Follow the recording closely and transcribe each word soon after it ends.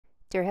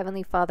Dear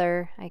Heavenly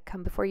Father, I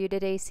come before you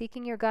today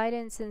seeking your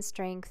guidance and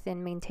strength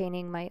in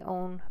maintaining my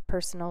own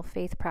personal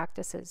faith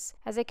practices.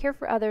 As I care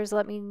for others,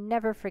 let me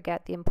never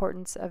forget the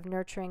importance of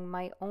nurturing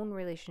my own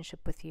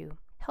relationship with you.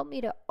 Help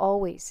me to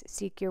always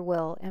seek your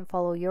will and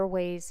follow your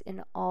ways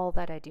in all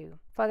that I do.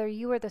 Father,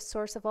 you are the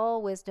source of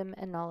all wisdom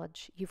and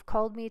knowledge. You've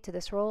called me to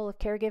this role of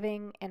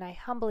caregiving, and I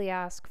humbly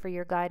ask for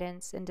your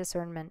guidance and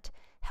discernment.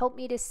 Help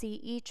me to see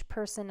each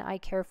person I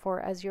care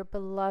for as your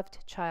beloved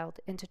child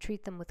and to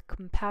treat them with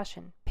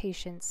compassion,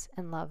 patience,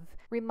 and love.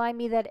 Remind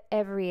me that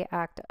every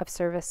act of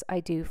service I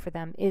do for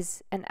them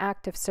is an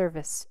act of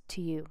service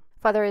to you.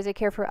 Father, as I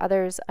care for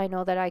others, I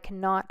know that I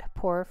cannot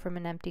pour from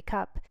an empty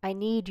cup. I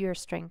need your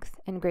strength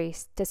and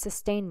grace to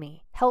sustain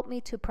me. Help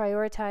me to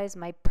prioritize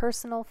my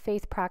personal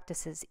faith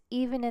practices,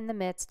 even in the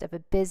midst of a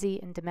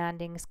busy and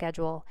demanding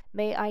schedule.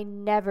 May I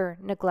never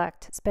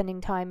neglect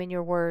spending time in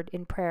your word,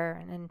 in prayer,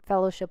 and in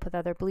fellowship with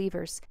other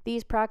believers.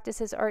 These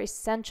practices are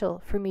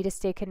essential for me to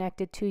stay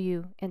connected to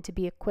you and to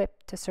be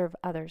equipped to serve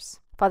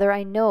others. Father,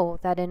 I know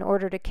that in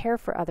order to care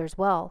for others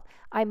well,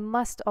 I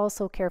must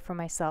also care for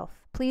myself.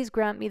 Please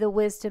grant me the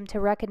wisdom to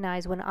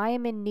recognize when I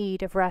am in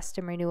need of rest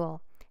and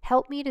renewal.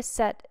 Help me to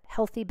set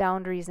healthy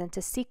boundaries and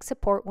to seek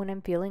support when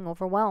I'm feeling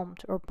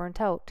overwhelmed or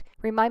burnt out.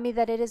 Remind me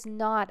that it is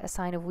not a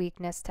sign of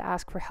weakness to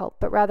ask for help,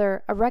 but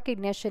rather a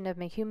recognition of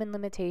my human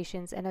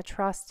limitations and a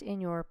trust in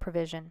your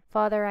provision.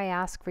 Father, I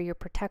ask for your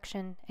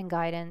protection and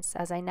guidance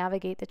as I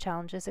navigate the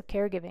challenges of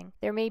caregiving.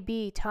 There may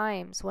be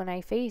times when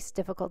I face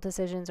difficult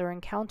decisions or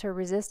encounter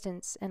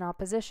resistance and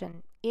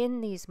opposition.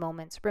 In these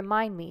moments,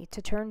 remind me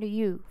to turn to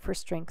you for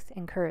strength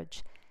and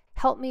courage.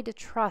 Help me to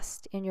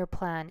trust in your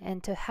plan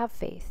and to have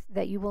faith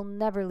that you will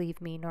never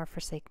leave me nor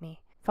forsake me.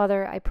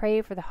 Father, I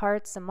pray for the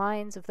hearts and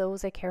minds of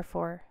those I care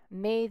for.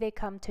 May they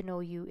come to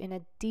know you in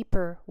a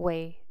deeper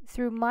way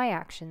through my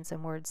actions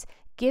and words.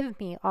 Give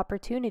me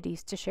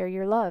opportunities to share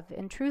your love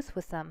and truth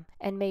with them,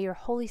 and may your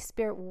Holy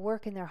Spirit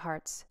work in their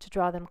hearts to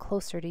draw them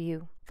closer to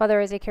you. Father,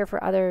 as I care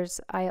for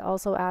others, I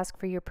also ask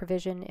for your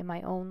provision in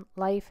my own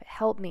life.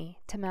 Help me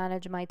to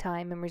manage my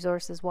time and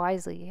resources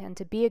wisely and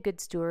to be a good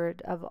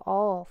steward of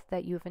all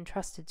that you've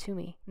entrusted to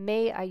me.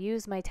 May I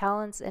use my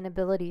talents and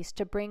abilities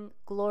to bring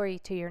glory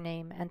to your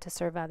name and to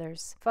serve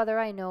others. Father,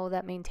 I know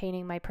that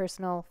maintaining my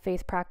personal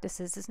faith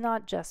practices is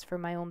not just for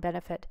my own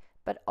benefit,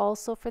 but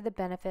also for the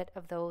benefit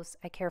of those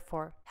I care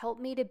for. Help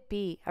me to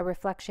be a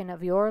reflection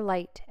of your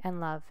light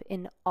and love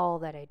in all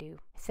that I do.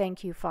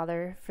 Thank you,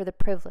 Father, for the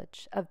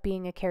privilege of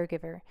being a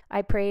caregiver.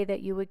 I pray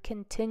that you would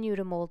continue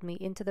to mold me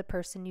into the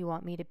person you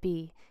want me to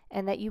be,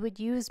 and that you would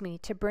use me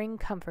to bring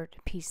comfort,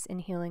 peace, and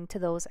healing to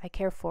those I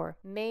care for.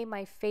 May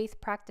my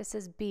faith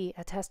practices be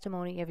a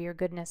testimony of your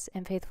goodness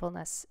and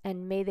faithfulness,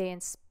 and may they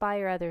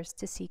inspire others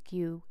to seek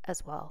you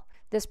as well.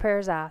 This prayer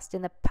is asked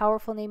in the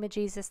powerful name of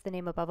Jesus, the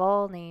name above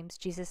all names,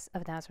 Jesus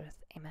of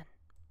Nazareth. Amen.